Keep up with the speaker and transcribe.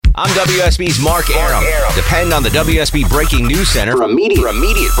I'm WSB's Mark Arum. Depend on the WSB Breaking News Center for immediate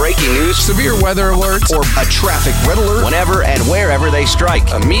breaking news, severe weather alerts, or a traffic red alert whenever and wherever they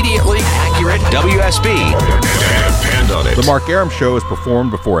strike. Immediately accurate WSB. Depend on it. The Mark Arum Show is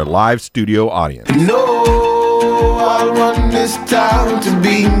performed before a live studio audience. No, I'll run this town to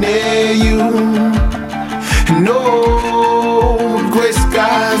be near you. No gray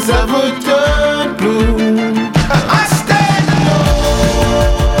skies ever turn blue. I stand alone.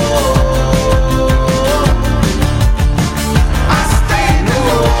 I stand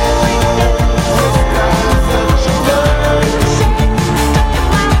alone.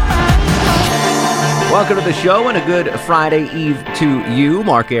 Welcome to the show and a good Friday Eve to you.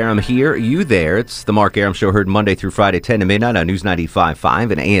 Mark Arum here, you there. It's the Mark Arum Show, heard Monday through Friday, 10 to midnight on News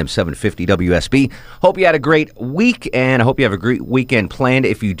 95.5 and AM 750 WSB. Hope you had a great week, and I hope you have a great weekend planned.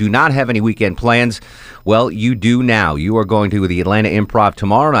 If you do not have any weekend plans, well, you do now. You are going to the Atlanta Improv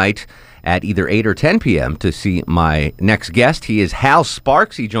tomorrow night at either 8 or 10 p.m. to see my next guest. He is Hal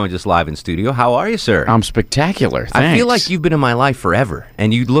Sparks. He joins us live in studio. How are you, sir? I'm spectacular. Thanks. I feel like you've been in my life forever,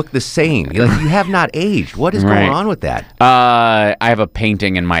 and you look the same. You have not aged. What is going on with that? I have a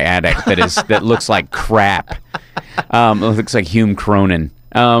painting in my attic that looks like crap. It looks like Hume Cronin.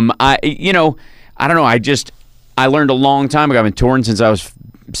 I don't know. I learned a long time ago. I've been touring since I was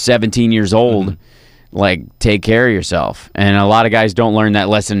 17 years old. Mm-hmm. Like, take care of yourself. And a lot of guys don't learn that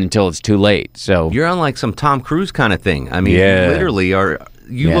lesson until it's too late. So you're on like some Tom Cruise kind of thing. I mean, literally,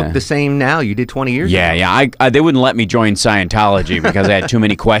 you look the same now you did 20 years ago. Yeah. They wouldn't let me join Scientology because I had too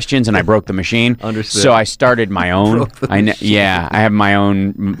many questions and I broke the machine. Understood. So I started my own. I have my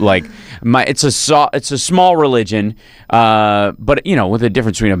own, it's a small religion, but with the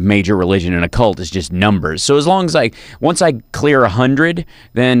difference between a major religion and a cult is just numbers. So as long as once I clear 100,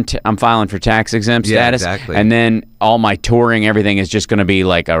 then I'm filing for tax exempt status. Exactly. And then all my touring, everything is just going to be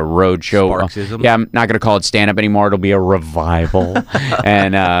like a road show. Sparksism? Yeah, I'm not going to call it stand-up anymore. It'll be a revival.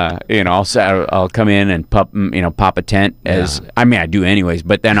 And I'll come in and pop a tent I do anyways,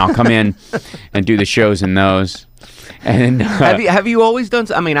 but then I'll come in and do the shows in those. And have you always done?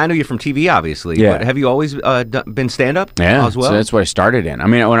 I mean, I know you're from TV, obviously. Yeah. But have you always been stand-up? Yeah, as well. So that's what I started in. I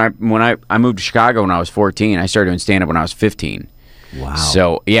mean, when I moved to Chicago when I was 14, I started doing stand-up when I was 15. Wow.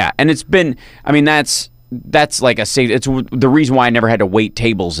 So yeah, and it's been. I mean, that's like it's the reason why I never had to wait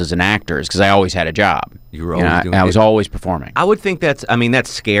tables as an actor is because I always had a job. You were always doing it. I was always performing. I would think that's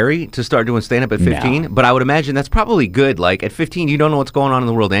scary to start doing stand-up at 15, but I would imagine that's probably good. Like, at 15, you don't know what's going on in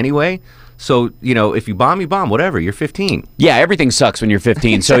the world anyway. So, if you bomb, whatever. You're 15. Yeah, everything sucks when you're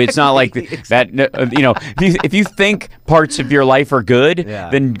 15. So it's not like that, if you think parts of your life are good,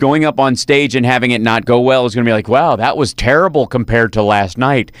 then going up on stage and having it not go well is going to be like, wow, that was terrible compared to last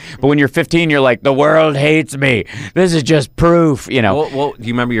night. But when you're 15, you're like, the world hates me. This is just proof, Well, do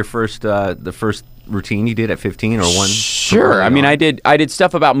you remember your first, the first routine you did at 15 or one? Sure. I mean, I did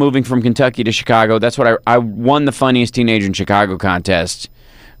stuff about moving from Kentucky to Chicago. That's what I won the Funniest Teenager in Chicago contest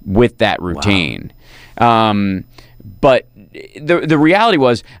with that routine. Wow. But the reality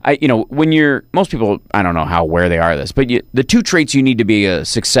was, when most people, I don't know how aware they are of this, but the two traits you need to be a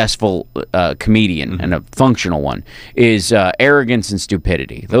successful comedian and a functional one is arrogance and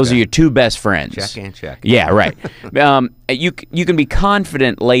stupidity. Those are your two best friends. Check and check. Yeah, right. You can be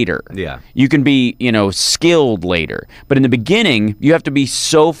confident later. Yeah. You can be, skilled later. But in the beginning, you have to be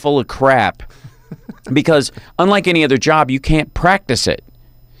so full of crap because unlike any other job, you can't practice it.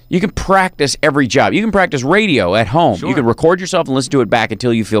 You can practice every job. You can practice radio at home. Sure. You can record yourself and listen to it back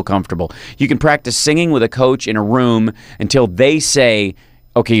until you feel comfortable. You can practice singing with a coach in a room until they say,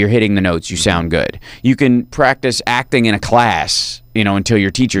 okay, you're hitting the notes, you sound good. You can practice acting in a class, until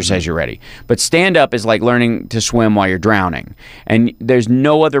your teacher says you're ready. But stand-up is like learning to swim while you're drowning. And there's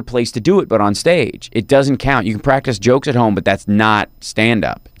no other place to do it but on stage. It doesn't count. You can practice jokes at home, but that's not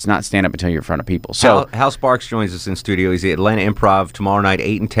stand-up. It's not stand-up until you're in front of people. So Hal Sparks joins us in studio. He's at Atlanta Improv tomorrow night,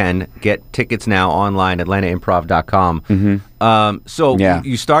 8 and 10. Get tickets now online, atlantaimprov.com. Mm-hmm.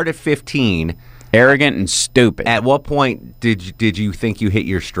 You start at 15. Arrogant and stupid. At what point did you think you hit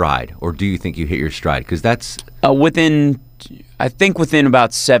your stride, or do you think you hit your stride? Because that's within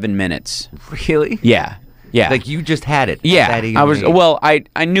about 7 minutes. Really? Yeah. Like you just had it. Yeah.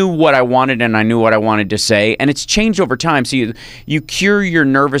 I knew what I wanted and I knew what I wanted to say, and it's changed over time. So you cure your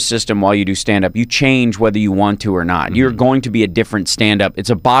nervous system while you do stand up. You change whether you want to or not. Mm-hmm. You're going to be a different stand up. It's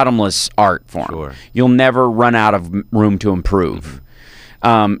a bottomless art form. Sure. You'll never run out of room to improve.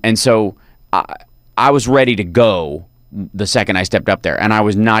 Mm-hmm. And so I was ready to go the second I stepped up there, and I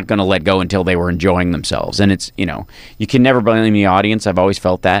was not going to let go until they were enjoying themselves. And it's, you can never blame the audience. I've always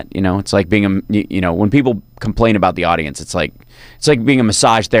felt that, it's like being when people complain about the audience. It's like being a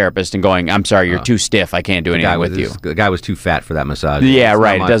massage therapist and going, I'm sorry, you're too stiff. I can't do anything with you. The guy was too fat for that massage. Yeah, It's not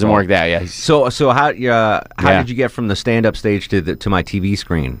right. It my doesn't fault. work that. Yeah. So how did you get from the stand-up stage to my TV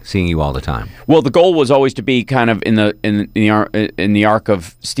screen, seeing you all the time? Well, the goal was always to be kind of in the arc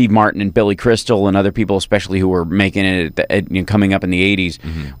of Steve Martin and Billy Crystal and other people, especially who were making it coming up in the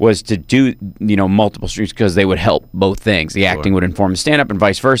 80s, was to do multiple streams because they would help both things. The acting would inform the stand-up and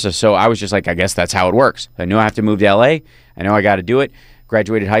vice versa. So I was just like, I guess that's how it works. I knew I have to move to L.A. I know I got to do it.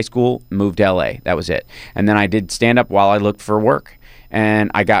 Graduated high school, moved to L.A. That was it. And then I did stand-up while I looked for work.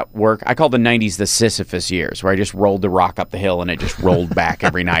 And I got work. I call the 90s the Sisyphus years, where I just rolled the rock up the hill and it just rolled back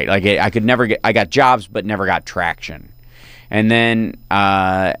every night. Like I could never get. I got jobs, but never got traction. And then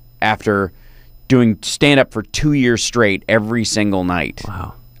after doing stand-up for 2 years straight, every single night,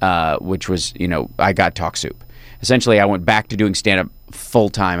 which was I got Talk Soup. Essentially, I went back to doing stand-up full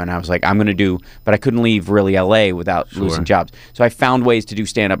time, and I was like, I'm going to do, but I couldn't leave really LA without losing jobs. So I found ways to do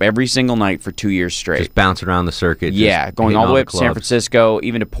stand-up every single night for 2 years straight. Just bouncing around the circuit. Yeah, going all the way up to San Francisco,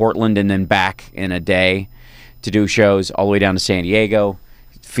 even to Portland, and then back in a day to do shows all the way down to San Diego,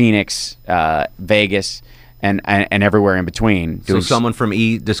 Phoenix, Vegas, and everywhere in between. So someone from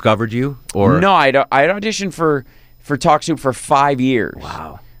E discovered you? Or No, I'd auditioned for Talk Soup for 5 years.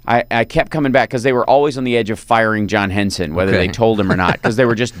 Wow. I kept coming back because they were always on the edge of firing John Henson, whether they told him or not, because they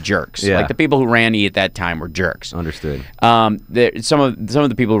were just jerks. Yeah. Like the people who ran E at that time were jerks. Understood. Some of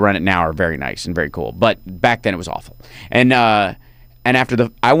the people who run it now are very nice and very cool, but back then it was awful. And after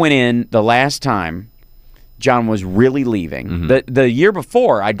I went in the last time, John was really leaving. The year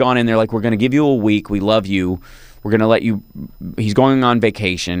before, I'd gone in there like, we're going to give you a week. We love you. We're going to let you, he's going on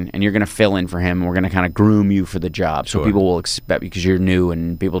vacation, and you're going to fill in for him, and we're going to kind of groom you for the job. So people will expect, because you're new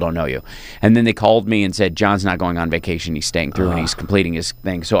and people don't know you. And then they called me and said, John's not going on vacation. He's staying through and he's completing his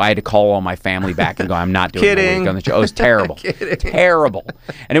thing. So I had to call all my family back and go, I'm not doing a week on the show. It was terrible. Terrible.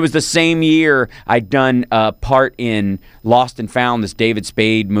 And it was the same year I'd done a part in Lost and Found, this David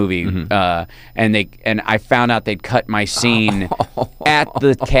Spade movie. And I found out they'd cut my scene at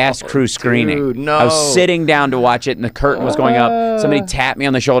the cast crew screening. Dude, no. I was sitting down to watch it, and the curtain was going up. Somebody tapped me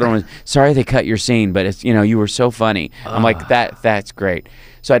on the shoulder and was, sorry they cut your scene, but it's you were so funny. I'm like, that's great.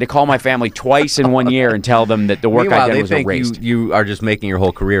 So I had to call my family twice in 1 year and tell them that the work I did was erased. You are just making your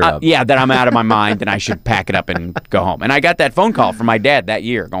whole career up. Yeah, that I'm out of my mind and I should pack it up and go home. And I got that phone call from my dad that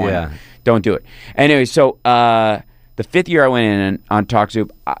year going, don't do it. Anyway, so the fifth year I went in on Talk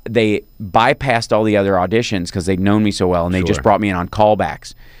Soup, they bypassed all the other auditions because they'd known me so well, and they just brought me in on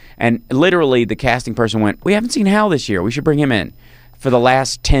callbacks. And literally, the casting person went, we haven't seen Hal this year. We should bring him in for the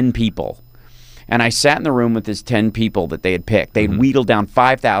last 10 people. And I sat in the room with these 10 people that they had picked. They'd wheedled down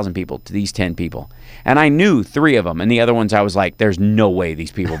 5,000 people to these 10 people. And I knew 3 of them. And the other ones, I was like, there's no way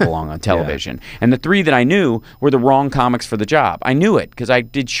these people belong on television. And the 3 that I knew were the wrong comics for the job. I knew it because I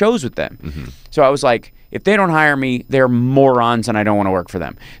did shows with them. So I was like, if they don't hire me, they're morons and I don't want to work for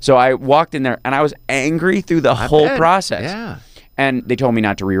them. So I walked in there and I was angry through the whole process. Yeah. And they told me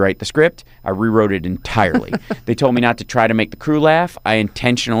not to rewrite the script. I rewrote it entirely. They told me not to try to make the crew laugh. I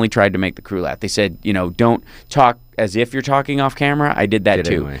intentionally tried to make the crew laugh. They said, don't talk as if you're talking off camera. I did that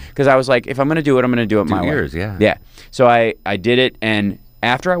too. Because I was like, if I'm going to do it, I'm going to do it my way. Yeah. So I did it. And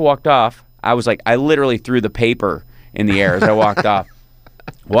after I walked off, I was like, I literally threw the paper in the air as I walked off.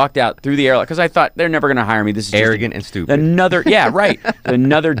 Walked out through the air because I thought they're never going to hire me. This is arrogant and stupid.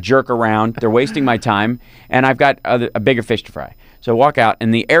 Another jerk around. They're wasting my time, and I've got a bigger fish to fry. So I walk out,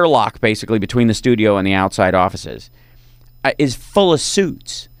 and the airlock basically between the studio and the outside offices is full of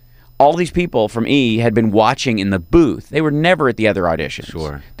suits. All these people from E had been watching in the booth. They were never at the other auditions.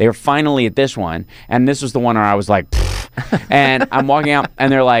 Sure. They were finally at this one, and this was the one where I was like, pfft. And I'm walking out,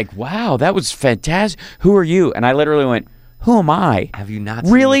 and they're like, wow, that was fantastic. Who are you? And I literally went, who am I? Have you not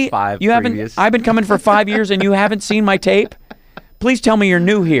really? seen the 5 you previous? I've been coming for 5 years and you haven't seen my tape? Please tell me you're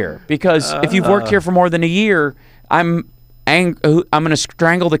new here, because if you've worked here for more than a year, I'm going to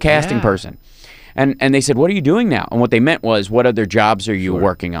strangle the casting person. And they said, what are you doing now? And what they meant was, what other jobs are you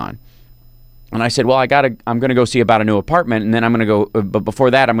working on? And I said, well, I'm going to go see about a new apartment, and then I'm going to go, but before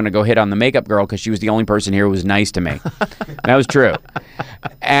that, I'm going to go hit on the makeup girl because she was the only person here who was nice to me. That was true.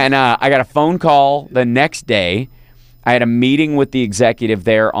 And I got a phone call the next day. I had a meeting with the executive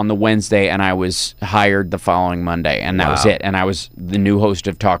there on the Wednesday, and I was hired the following Monday, and that was it. And I was the new host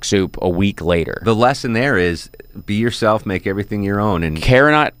of Talk Soup a week later. The lesson there is be yourself, make everything your own, and care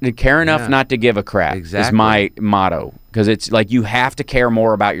enough not to give a crap. Exactly. Is my motto, because it's like you have to care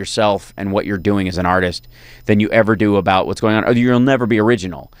more about yourself and what you're doing as an artist than you ever do about what's going on, or you'll never be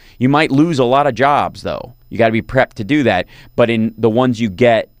original. You might lose a lot of jobs though, You got to be prepped to do that. But in the ones you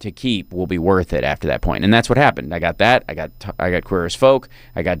get to keep will be worth it after that point. And that's what happened. I got that. I got Queer as Folk.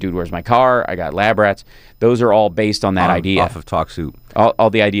 I got Dude, Where's My Car? I got Lab Rats. Those are all based on that idea. Off of Talk Soup. All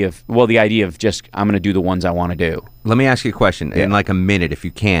the idea of just I'm going to do the ones I want to do. Let me ask you a question in like a minute, if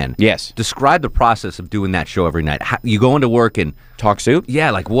you can. Yes. Describe the process of doing that show every night. You go into work and Talk Soup? Yeah,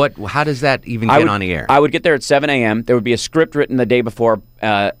 like what? How does that even get on the air? I would get there at 7 a.m. There would be a script written the day before.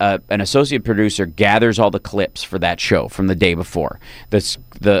 An associate producer gathers all the clips for that show from the day before.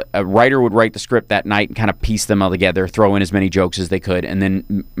 The writer would write the script that night and kind of piece them all together, throw in as many jokes as they could, and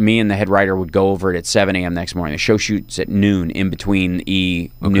then me and the head writer would go over it at 7 a.m. next morning. The show shoots at noon in between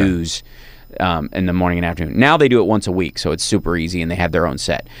news. In the morning and afternoon. Now they do it once a week, so it's super easy, and they have their own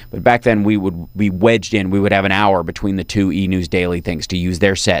set. But back then, we would be wedged in. We would have an hour between the two E! News Daily things to use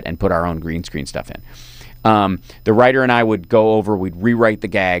their set and put our own green screen stuff in. The writer and I would go over. We'd rewrite the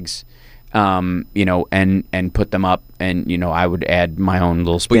gags, and put them up, and I would add my own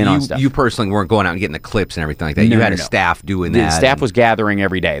little spin on stuff. You personally weren't going out and getting the clips and everything like that. You had a staff doing that. The staff was gathering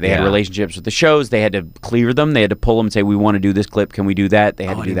every day. They had relationships with the shows. They had to clear them. They had to pull them and say, we want to do this clip. Can we do that? They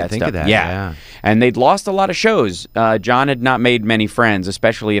had to do that think stuff. Of that. Yeah. And they'd lost a lot of shows. John had not made many friends,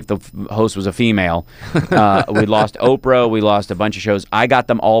 especially if the host was a female. We lost Oprah. We lost a bunch of shows. I got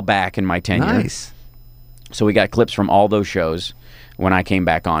them all back in my tenure. Nice. So we got clips from all those shows when I came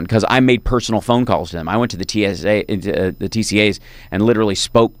back on, because I made personal phone calls to them. I went to the TCAs and literally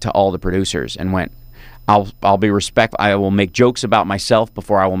spoke to all the producers and went, I'll be respectful. I will make jokes about myself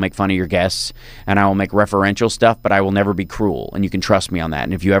before I will make fun of your guests, and I will make referential stuff, but I will never be cruel, and you can trust me on that.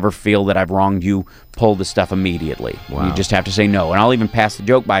 And if you ever feel that I've wronged you, pull the stuff immediately. Wow. You just have to say no, and I'll even pass the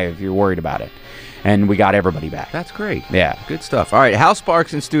joke by if you're worried about it. And we got everybody back. That's great. Yeah. Good stuff. All right, Hal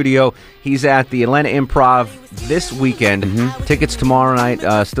Sparks in studio. He's at the Atlanta Improv this weekend. Mm-hmm. Tickets tomorrow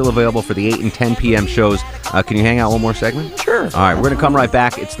night, still available for the 8 and 10 p.m. shows. Can you hang out one more segment? Sure. All right, we're going to come right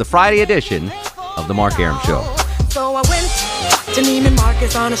back. It's the Friday edition of The Mark Arum Show. So I went to Neiman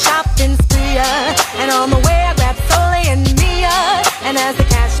Marcus on a shopping spree, and on the way I grabbed Soleil and Mia, and as the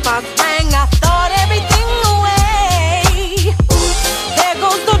cash box rang, I thought everything away. There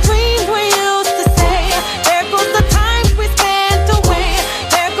goes the dreams we used to say, there goes the times we spent away,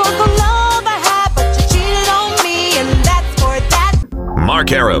 there goes the love I had, but you cheated on me, and that's for that.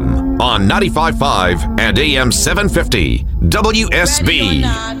 Mark Arum on 95.5 and AM 750 WSB.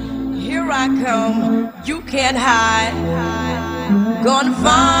 Here I come, you can't hide. Gonna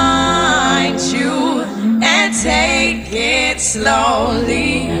find you and take it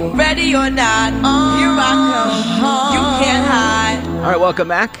slowly. Ready or not, here I come, you can't hide. All right, welcome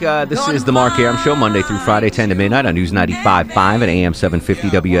back. This is the Mark Arum Show, Monday through Friday, 10 to midnight on News 95.5 and AM 750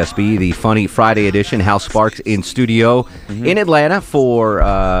 WSB. The funny Friday edition. Hal Sparks in studio in Atlanta for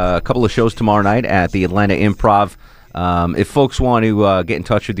a couple of shows tomorrow night at the Atlanta Improv. If folks want to get in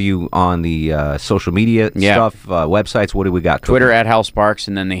touch with you on the social media stuff, websites, what do we got? Twitter at Hal Sparks,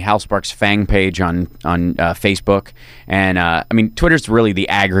 and then the Hal Sparks Fang page on Facebook. And I mean, Twitter's really the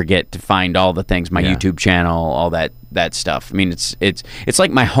aggregate to find all the things. My YouTube channel, all that stuff. I mean, it's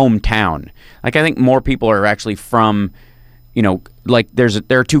like my hometown. Like, I think more people are actually from, like there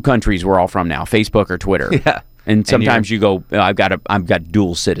are two countries we're all from now: Facebook or Twitter. Yeah. And sometimes you go, I've got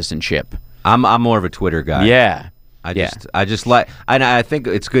dual citizenship. I'm more of a Twitter guy. Yeah. I just like, and I think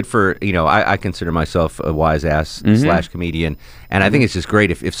it's good for, I consider myself a wise ass / comedian, and I think it's just great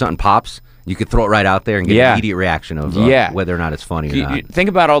if something pops, you could throw it right out there and get an immediate reaction of whether or not it's funny or not. Think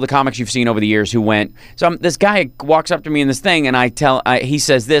about all the comics you've seen over the years who went, this guy walks up to me in this thing, and he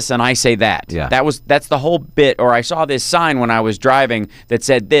says this, and I say that. Yeah. That's the whole bit. Or I saw this sign when I was driving that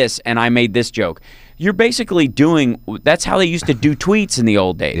said this, and I made this joke. You're basically that's how they used to do tweets in the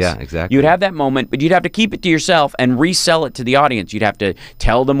old days. Yeah, exactly. You'd have that moment, but you'd have to keep it to yourself and resell it to the audience. You'd have to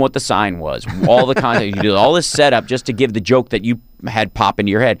tell them what the sign was, all the content. You do all this setup just to give the joke that you had pop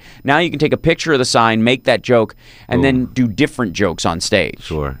into your head. Now you can take a picture of the sign, make that joke, and then do different jokes on stage.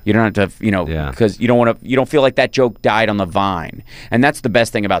 Sure. You don't have to, because you don't feel like that joke died on the vine. And that's the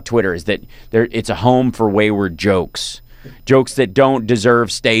best thing about Twitter, is that it's a home for wayward jokes. Jokes that don't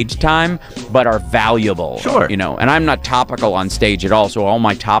deserve stage time but are valuable. Sure. And I'm not topical on stage at all, so all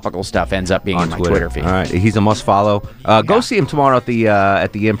my topical stuff ends up being on in my Twitter feed. All right, he's a must follow. Go see him tomorrow at the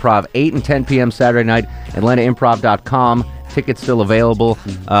Improv, 8 and 10 p.m. Saturday night, AtlantaImprov.com. Tickets still available.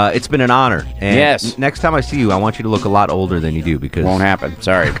 It's been an honor. And yes. Next time I see you, I want you to look a lot older than you do, because won't happen.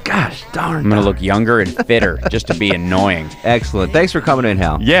 Sorry. Gosh darn. I'm going to look younger and fitter just to be annoying. Excellent. Thanks for coming in,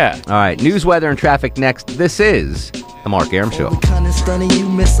 Hal. Yeah. All right. News, weather, and traffic next. This is The Mark Arum Show.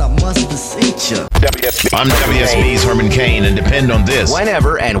 I'm WSB's Herman Cain, and depend on this.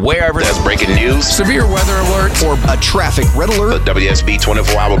 Whenever and wherever There's breaking news, Severe weather alert or a traffic red alert. the WSB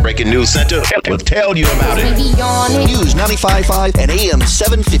 24-hour breaking news center will tell you about it. News 95.5 and AM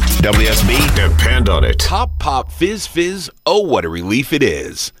 750. WSB, depend on it. Pop, pop, fizz, fizz. Oh, what a relief it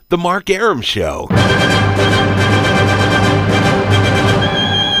is. The Mark Arum Show.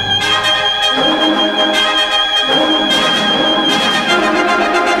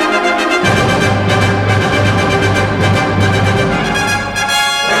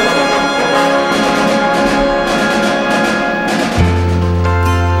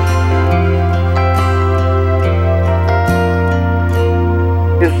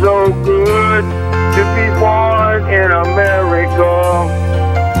 It's so good to be born in America,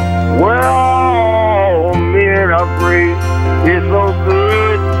 where all men are free. It's so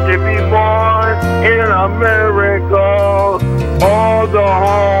good to be born in America, all the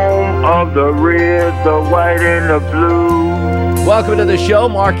home of the red, the white, and the blue. Welcome to the show.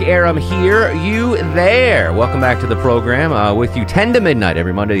 Mark Arum here, you there. Welcome back to the program. With you 10 to midnight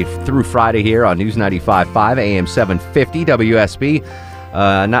every Monday through Friday here on News 95.5 AM 750 WSB.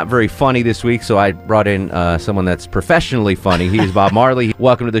 Not very funny this week, so I brought in someone that's professionally funny. He is Bob Marley.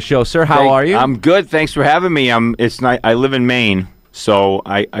 Welcome to the show, sir. How are you? I'm good. Thanks for having me. It's nice. I live in Maine, so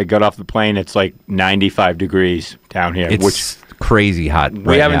I got off the plane. It's like 95 degrees down here. It's crazy hot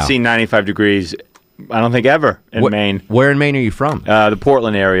We haven't seen 95 degrees, I don't think, ever in Maine. Where in Maine are you from? The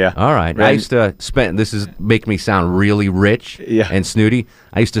Portland area. All right. I used to spend, this is make me sound really rich and snooty.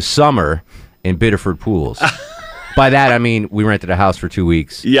 I used to summer in Biddeford Pools. By that, I mean, we rented a house for 2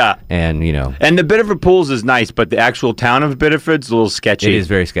 weeks. Yeah. And, you know. And the Biddeford Pools is nice, but the actual town of Biddeford's a little sketchy. It is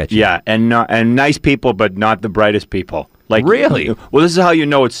very sketchy. Yeah, and nice people, but not the brightest people. Like, really? Well, this is how you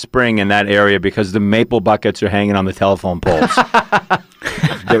know it's spring in that area, because the maple buckets are hanging on the telephone poles.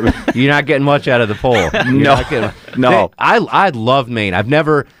 You're not getting much out of the pole. No. I love Maine. I've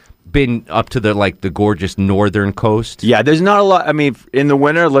never been up to the gorgeous northern coast. Yeah, there's not a lot. I mean, in the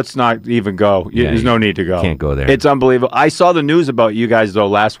winter, let's not even go. There's no need to go. Can't go there. It's unbelievable. I saw the news about you guys though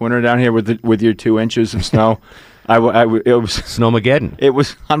last winter down here with your 2 inches of snow. It was Snowmageddon. It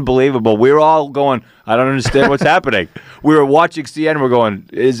was unbelievable. We were all going, I don't understand what's happening. We were watching CNN. We're going,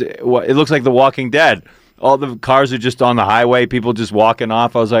 it looks like The Walking Dead. All the cars are just on the highway. People just walking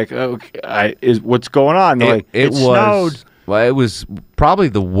off. I was like, what's going on? They're like, it snowed. Well, it was probably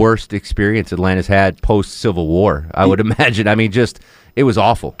the worst experience Atlanta's had post-Civil War, I would imagine. I mean, it was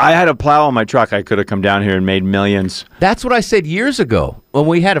awful. I had a plow on my truck. I could have come down here and made millions. That's what I said years ago when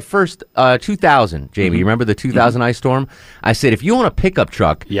we had a first 2000, Jamie. You remember the 2000 ice storm? I said, if you want a pickup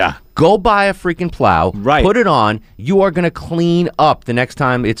truck, go buy a freaking plow, put it on. You are going to clean up the next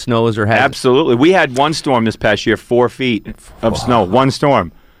time it snows or has. Absolutely. We had one storm this past year, 4 feet of snow, one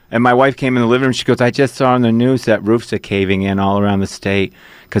storm. And my wife came in the living room. She goes, I just saw on the news that roofs are caving in all around the state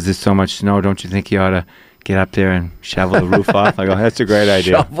because there's so much snow. Don't you think you ought to get up there and shovel the roof off? I go, that's a great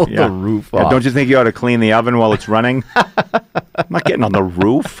idea. Shovel the roof off. Don't you think you ought to clean the oven while it's running? I'm not getting on the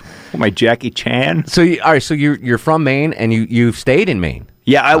roof. Oh, my Jackie Chan. So, all right, so you're from Maine, and you've stayed in Maine.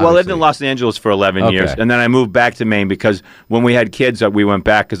 Yeah, I lived in Los Angeles for 11 years, and then I moved back to Maine because when we had kids, we went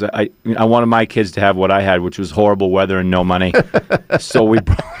back because I wanted my kids to have what I had, which was horrible weather and no money. So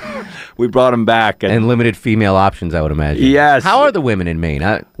we brought them back. And limited female options, I would imagine. Yes. How are the women in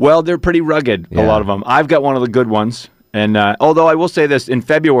Maine? Well, they're pretty rugged, a lot of them. I've got one of the good ones. And although I will say this, in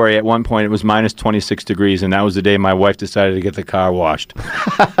February at one point it was minus 26 degrees, and that was the day my wife decided to get the car washed.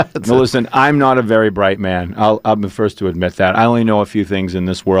 Now listen, I'm not a very bright man. I'll be the first to admit that. I only know a few things in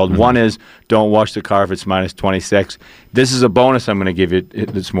this world. One is don't wash the car if it's minus 26. This is a bonus I'm going to give you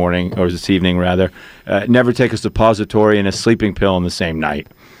this morning, or this evening rather. Never take a suppository and a sleeping pill in the same night.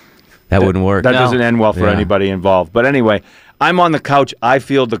 That wouldn't work. That doesn't end well for anybody involved. But anyway, I'm on the couch. I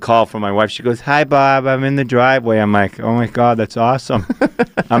field the call from my wife. She goes, "Hi, Bob. I'm in the driveway." I'm like, "Oh, my God, that's awesome.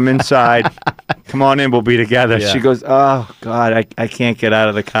 I'm inside. Come on in. We'll be together." Yeah. She goes, "Oh, God, I can't get out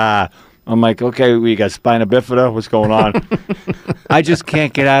of the car." I'm like, "Okay, we got spina bifida. What's going on?" "I just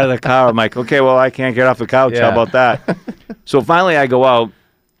can't get out of the car." I'm like, "Okay, well, I can't get off the couch. How about that?" So finally I go out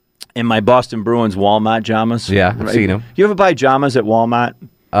in my Boston Bruins Walmart pajamas. Yeah, I've seen them. You ever buy pajamas at Walmart?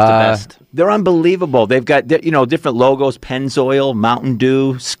 The best. They're unbelievable. They've got different logos: Pennzoil, Mountain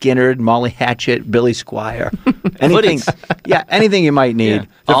Dew, Skinnerd, Molly Hatchet, Billy Squire. Anything, anything you might need.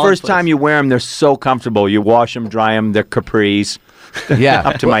 The first time you wear them, they're so comfortable. You wash them, dry them. They're capris. Yeah,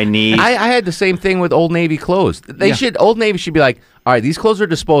 up to my knees. I had the same thing with Old Navy clothes. Old Navy should be like, all right, these clothes are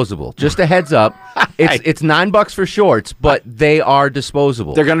disposable. Just a heads up. It's $9 for shorts, but they are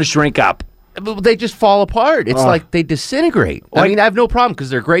disposable. They're going to shrink up. They just fall apart. It's like they disintegrate. I mean, I have no problem because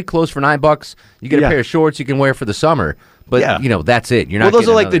they're great clothes for $9. You get a pair of shorts you can wear for the summer. But, that's it. You're not those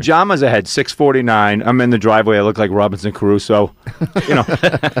are like another. the pajamas I had, $6.49. I'm in the driveway. I look like Robinson Crusoe.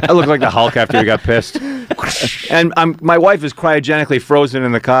 I look like the Hulk after he got pissed. And my wife is cryogenically frozen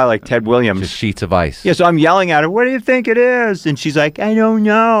in the car like Ted Williams. Just sheets of ice. Yeah, so I'm yelling at her, what do you think it is? And she's like, I don't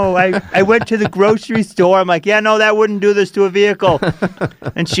know. I went to the grocery store. I'm like, yeah, no, that wouldn't do this to a vehicle.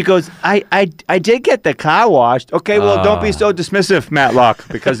 And she goes, I did get the car washed. Okay, well, don't be so dismissive, Matlock,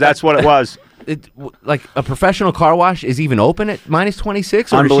 because that's what it was. Like a professional car wash is even open at minus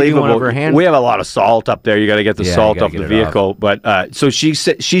 26? Or Unbelievable. Does she do one of her hand? We have a lot of salt up there. You got to get the salt off the vehicle. But so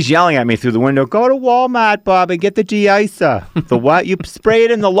she's yelling at me through the window. Go to Walmart, Bob, and get the de-icer. The what? You spray it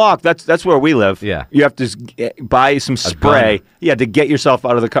in the lock. That's where we live. Yeah. You have to buy some spray. Yeah, to get yourself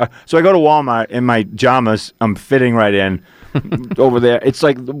out of the car. So I go to Walmart in my pajamas. I'm fitting right in. Over there, it's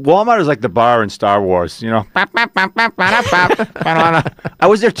like Walmart is like the bar in Star Wars, I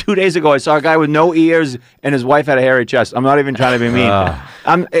was there 2 days ago. I saw a guy with no ears and his wife had a hairy chest. I'm not even trying to be mean.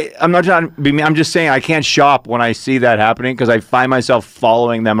 I'm not trying to be mean. I'm just saying I can't shop when I see that happening because I find myself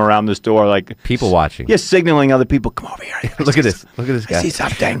following them around the store, like people watching. Yeah, signaling other people. Come over here. Look at this. Look at this guy. I see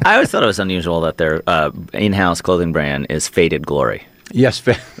something. I always thought it was unusual that their in-house clothing brand is Faded Glory. Yes,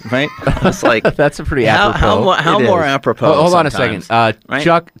 right? It's like that's a pretty apropos. How more apropos? Hold on a second, right?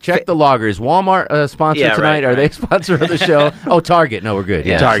 Chuck. Check the loggers. Walmart sponsor tonight. Are they sponsor of the show? Oh, Target. No, we're good.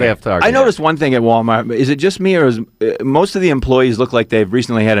 Yeah, Target. I noticed one thing at Walmart. Is it just me, or is most of the employees look like they've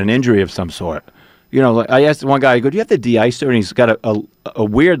recently had an injury of some sort? Like I asked one guy, I go, "Do you have the de-icer?" And he's got a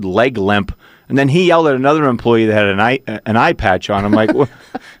weird leg limp. And then he yelled at another employee that had an eye patch on. I'm like,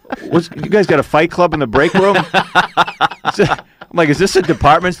 you guys got a fight club in the break room? I'm like, is this a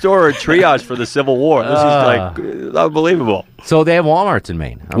department store or a triage for the Civil War? This is like unbelievable. So they have Walmarts in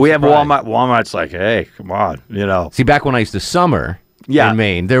Maine. We have Walmart. Walmart's like, hey, come on, See, back when I used to summer in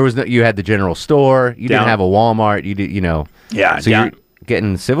Maine, there was you had the general store. You didn't have a Walmart. You did, Yeah. So you're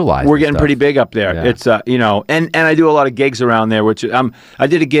getting civilized. We're getting pretty big up there. Yeah. It's and I do a lot of gigs around there. Which I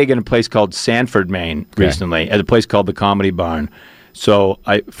did a gig in a place called Sanford, Maine recently, at a place called the Comedy Barn. So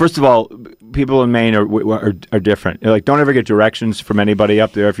first of all, people in Maine are different. They're like, don't ever get directions from anybody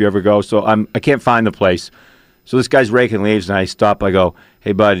up there if you ever go. So I can't find the place. So this guy's raking leaves, and I stop. I go,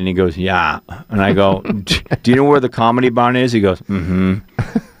 hey, bud, and he goes, yeah. And I go, do you know where the Comedy Barn is? He goes, mm-hmm.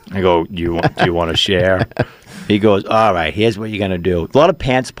 I go, do you want to share? He goes, all right, here's what you're going to do. A lot of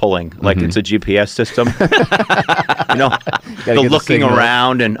pants pulling, like it's a GPS system. The looking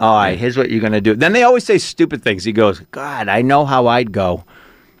around and, all right, here's what you're going to do. Then they always say stupid things. He goes, God, I know how I'd go.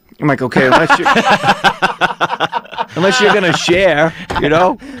 I'm like, okay, unless you're going to share,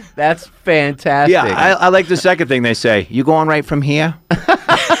 That's fantastic. Yeah, I like the second thing they say. You going right from here?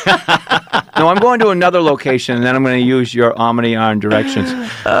 No, I'm going to another location, and then I'm going to use your Omni-on directions.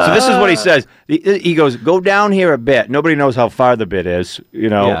 So this is what he says. He goes, go down here a bit. Nobody knows how far the bit is.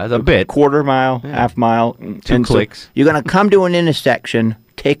 Yeah, a bit. Quarter mile, half mile. 2 clicks. So you're going to come to an intersection,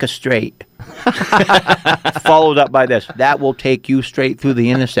 take a straight. Followed up by this. That will take you straight through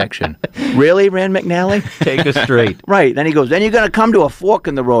the intersection. Really, Rand McNally? Take a straight. Right. Then he goes, then you're going to come to a fork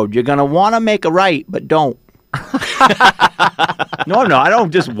in the road. You're going to want to make a right, but don't. No, I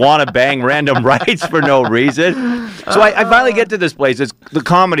don't just want to bang random rights for no reason. So I finally get to this place. It's the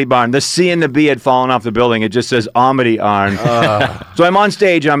Comedy Barn. The C and the B had fallen off the building. It just says Omni-on. So I'm on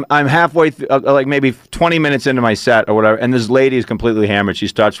stage. I'm halfway, like maybe 20 minutes into my set or whatever, and this lady is completely hammered. She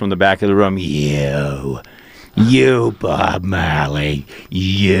starts from the back of the room. You, Bob Marley,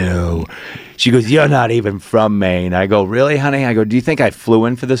 you. She goes, you're not even from Maine. I go, really, honey? I go, do you think I flew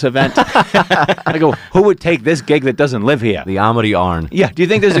in for this event? I go, who would take this gig that doesn't live here? The Omni-on. Yeah. Do you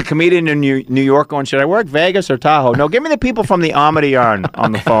think there's a comedian in New York going, should I work Vegas or Tahoe? No, give me the people from the Omni-on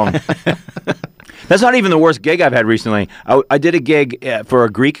on the phone. That's not even the worst gig I've had recently. I did a gig for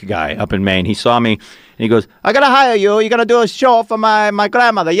a Greek guy up in Maine. He saw me, and he goes, I got to hire you. You're going to do a show for my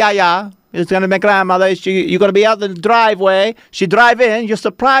grandmother. Yeah. It's going to be my grandmother. You're going to be out in the driveway. She drive in. You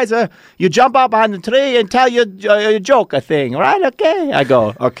surprise her. You jump up behind the tree and tell your joke a thing. Right? Okay. I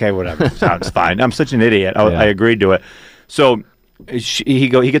go, okay, whatever. Sounds fine. I'm such an idiot. I agreed to it. So he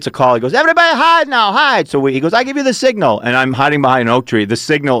gets a call. He goes, everybody hide now. Hide. So he goes, I give you the signal. And I'm hiding behind an oak tree. The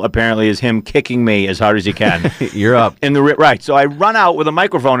signal apparently is him kicking me as hard as he can. You're up. Right. So I run out with a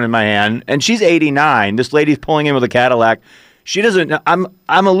microphone in my hand. And she's 89. This lady's pulling in with a Cadillac. She doesn't. I'm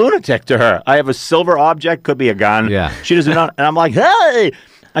a lunatic to her. I have a silver object, could be a gun. Yeah. She doesn't know. And I'm like, hey.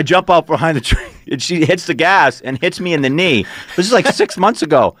 I jump out behind the tree, and she hits the gas and hits me in the knee. This is like 6 months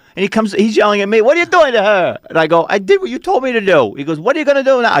ago. And he's yelling at me, "What are you doing to her?" And I go, "I did what you told me to do." He goes, "What are you going to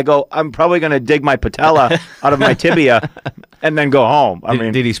do now?" I go, "I'm probably going to dig my patella out of my tibia and then go home."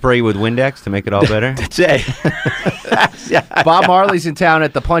 Did he spray you with Windex to make it all better? That's it. Bob Marley's in town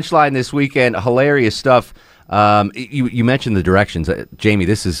at the Punchline this weekend. Hilarious stuff. You mentioned the directions. Jamie,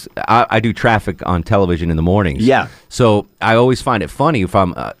 this is, I do traffic on television in the mornings. Yeah. So I always find it funny if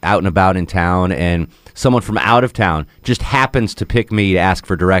I'm out and about in town and someone from out of town just happens to pick me to ask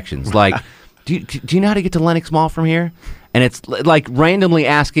for directions. Like, do you know how to get to Lenox Mall from here? And it's like randomly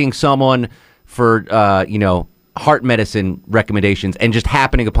asking someone for, heart medicine recommendations and just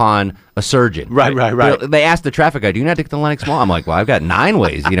happening upon a surgeon. Right. They asked the traffic guy, "Do you know how to get to Lenox Mall?" I'm like, "Well, I've got 9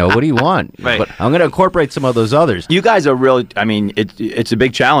 ways. What do you want?" Right. But I'm going to incorporate some of those others. You guys are really, it's a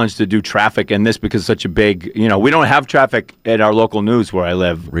big challenge to do traffic in this because it's such a big, we don't have traffic at our local news where I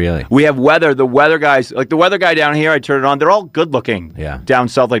live. Really? We have weather. The weather guys, like the weather guy down here, I turn it on. They're all good looking. Yeah. Down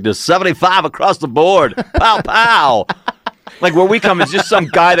south, like there's 75 across the board. Pow, pow. Like where we come, it's just some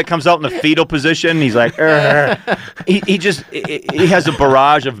guy that comes out in the fetal position. He's like, he has a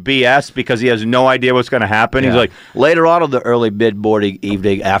barrage of BS because he has no idea what's going to happen. Yeah. He's like, later on in the early mid-morning,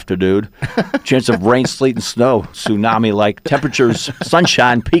 evening, afternoon, chance of rain, sleet, and snow, tsunami-like temperatures,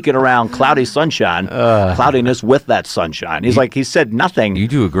 sunshine peaking around, cloudy sunshine, cloudiness with that sunshine. He's like, he said nothing. You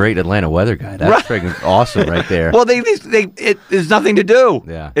do a great Atlanta weather guy. That's freaking awesome right there. Well, there's nothing to do.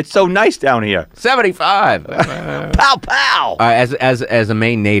 Yeah. It's so nice down here. 75. Pow, pow. As a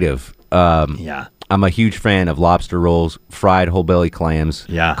Maine native, I'm a huge fan of lobster rolls, fried whole belly clams.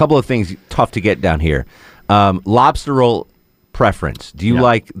 Yeah. A couple of things tough to get down here. Lobster roll preference. Do you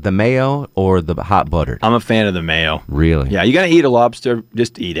like the mayo or the hot buttered? I'm a fan of the mayo. Really? Yeah, you're going to eat a lobster,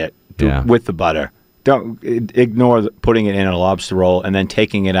 just eat it with the butter. Don't ignore putting it in a lobster roll and then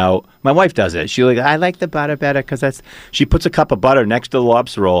taking it out. My wife does it. I like the butter better because she puts a cup of butter next to the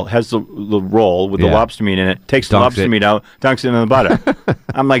lobster roll, has the roll with the lobster meat in it, takes the lobster meat out, dunks it in the butter.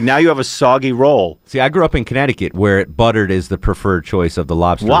 I'm like, now you have a soggy roll. See, I grew up in Connecticut where buttered is the preferred choice of the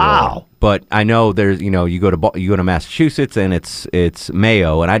lobster roll. Wow. But I know there's, you go to Massachusetts and it's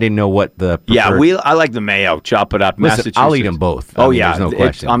mayo, and I didn't know what the preferred... Yeah, I like the mayo. Chop it up. Listen, Massachusetts. I'll eat them both. There's no question.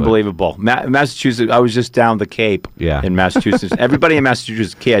 It's unbelievable. Massachusetts. I was just down the Cape in Massachusetts. Everybody in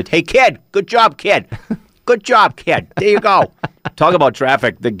Massachusetts, kid. Hey, kid. Good job, kid. Good job, kid. There you go. Talk about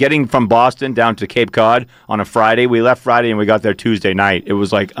traffic. Getting from Boston down to Cape Cod on a Friday. We left Friday and we got there Tuesday night. It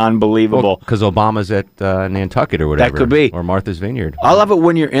was like unbelievable. Because Obama's at Nantucket or whatever. That could be. Or Martha's Vineyard. I love it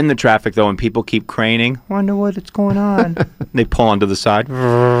when you're in the traffic, though, and people keep craning. Wonder what's going on. They pull onto the side.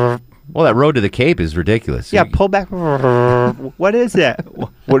 Well, that road to the Cape is ridiculous. Yeah, pull back. What is it?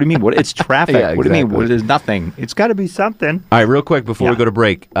 What do you mean? It's traffic. Yeah, What do you mean? exactly. There's nothing. It's got to be something. All right, real quick before we go to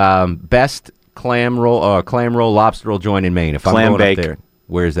break. Best clam roll, lobster roll joint in Maine. If I'm Clam going bake. up there,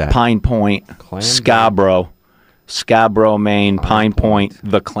 where's that? Pine Point, Scarborough, Maine, Pine Point,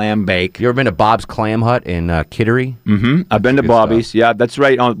 the clam bake. You ever been to Bob's Clam Hut in Kittery? Mm-hmm. I've been to Bobby's. Stuff. Yeah, that's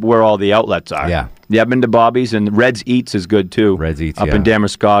right on where all the outlets are. Yeah. Yeah, I've been to Bobby's, and Red's Eats is good, too. Red's Eats, Up in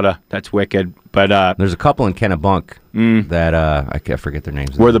Damascotta. That's wicked. But there's a couple in Kennebunk that I can't forget their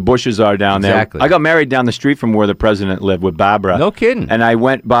names. Where the bushes are down Exactly. there. I got married down the street from where the president lived with Barbara. No kidding. And I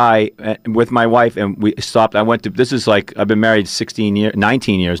went by with my wife, and we stopped. I went to, this is like, I've been married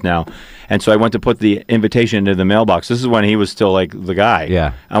 19 years now. And so I went to put the invitation into the mailbox. This is when he was still like the guy.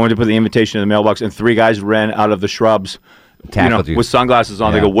 Yeah. I went to put the invitation in the mailbox, and 3 guys ran out of the shrubs Tackled you. with sunglasses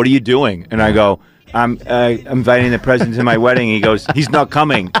on. Yeah. They go, "What are you doing?" And I go, I'm inviting the president to my wedding. He goes, "He's not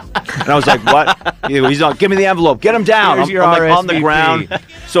coming." And I was like, "What?" He goes, "He's not. Give me the envelope. Get him down." Here's your I'm like on the RSVP. ground.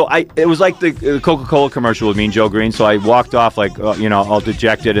 So it was like the Coca-Cola commercial with me and Joe Green. So I walked off like, all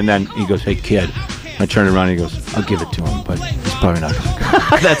dejected. And then he goes, "Hey, kid." I turned around and he goes, "I'll give it to him, but he's probably not going to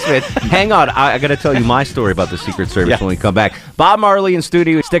go." That's it. Hang on. I got to tell you my story about the Secret Service when we come back. Bob Marley in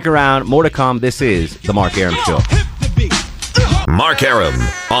studio. Stick around. More to come. This is The Mark Arum Show. Mark Arum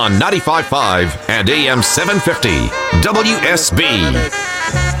on 95.5 and AM 750 WSB.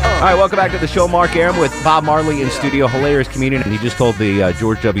 All right, welcome back to the show. Mark Arum with Bob Marley in studio. Hilarious comedian. He just told the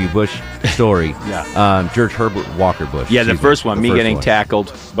George W. Bush story. Yeah. George Herbert Walker Bush. Yeah, the first one, me getting one.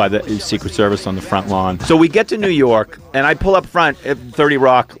 tackled by the Secret Service on the front lawn. So we get to New York, and I pull up front at 30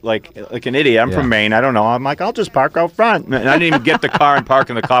 Rock like an idiot. I'm from Maine. I don't know. I'm like, I'll just park out front. And I didn't even get the car and park,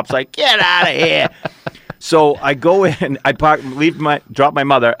 and the cop's like, "Get out of here." So I go in, I park, drop my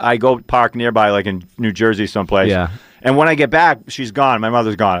mother. I go park nearby, like in New Jersey someplace. Yeah. And when I get back, she's gone. My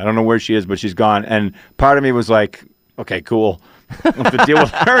mother's gone. I don't know where she is, but she's gone. And part of me was like, okay, cool. I don't have to deal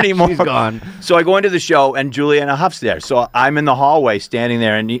with her anymore. She's gone. So I go into the show, and Juliana Huff's there. So I'm in the hallway standing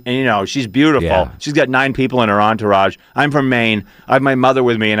there, and you know, she's beautiful. Yeah. She's got 9 people in her entourage. I'm from Maine. I have my mother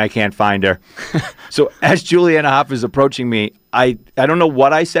with me, and I can't find her. So as Juliana Huff is approaching me, I don't know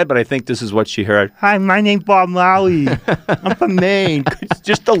what I said, but I think this is what she heard. Hi, my name's Bob Marley. I'm from Maine.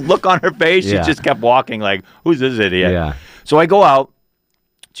 Just the look on her face, she just kept walking like, who's this idiot? Yeah. So I go out.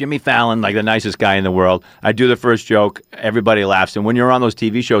 Jimmy Fallon, like the nicest guy in the world. I do the first joke. Everybody laughs. And when you're on those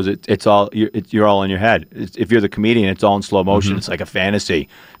TV shows, it's all you're all in your head. If you're the comedian, it's all in slow motion. It's like a fantasy.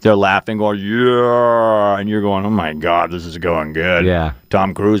 They're laughing, going, yeah. And you're going, oh, my God, this is going good. Yeah.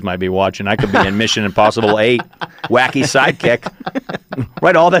 Tom Cruise might be watching. I could be in Mission Impossible 8. Wacky sidekick.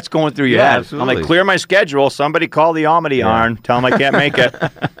 Right, all that's going through your head. Absolutely. I'm like, clear my schedule. Somebody call the Amity Arn. Tell them I can't make it.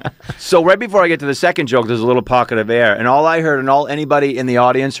 So right before I get to the second joke, there's a little pocket of air. And all I heard and all anybody in the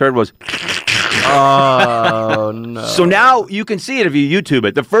audience heard was... Oh, no. So now you can see it if you YouTube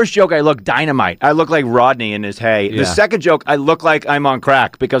it. The first joke, I look dynamite. I look like Rodney in his hay. Yeah. The second joke, I look like I'm on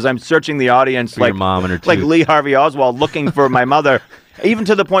crack because I'm searching the audience For like your mom and her like tooth. Lee Harvey Oswald looking for my mother. Even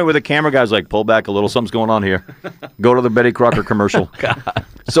to the point where the camera guy's like, pull back a little, something's going on here. Go to the Betty Crocker commercial. God.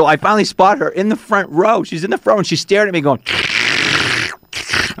 So I finally spot her in the front row. She's in the front and she's staring at me going...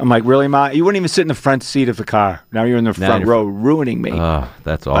 I'm like, really, Ma? You wouldn't even sit in the front seat of the car. Now you're in the front row, ruining me. Oh,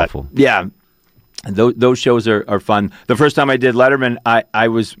 that's awful. Yeah. Those shows are fun. The first time I did Letterman,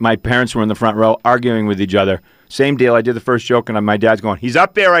 my parents were in the front row arguing with each other. Same deal. I did the first joke, and my dad's going, he's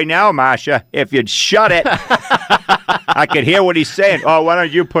up there right now, Masha. If you'd shut it, I could hear what he's saying. Oh, why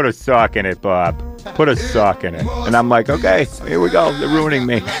don't you put a sock in it, Bob? Put a sock in it. And I'm like, okay, here we go. They're ruining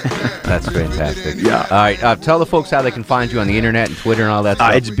me. That's fantastic. Yeah. All right. Tell the folks how they can find you on the internet and Twitter and all that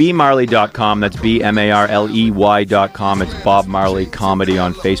stuff. It's bmarley.com. That's BMARLEY.com. It's Bob Marley Comedy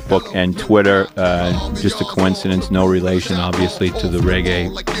on Facebook and Twitter. Just a coincidence. No relation, obviously, to the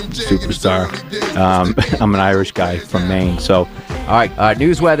reggae superstar. I'm an Irish guy from Maine. So, all right.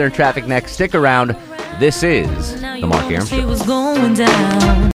 News, weather, and traffic next. Stick around. This is the Mark Arum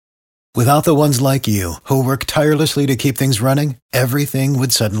Show. Without the ones like you, who work tirelessly to keep things running, everything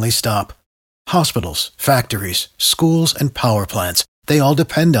would suddenly stop. Hospitals, factories, schools, and power plants, they all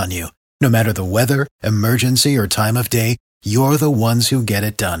depend on you. No matter the weather, emergency, or time of day, you're the ones who get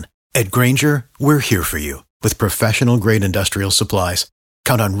it done. At Grainger, we're here for you with professional-grade industrial supplies.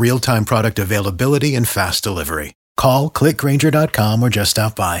 Count on real-time product availability and fast delivery. Call, click Grainger.com, or just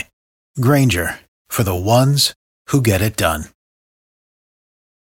stop by. Grainger, for the ones who get it done.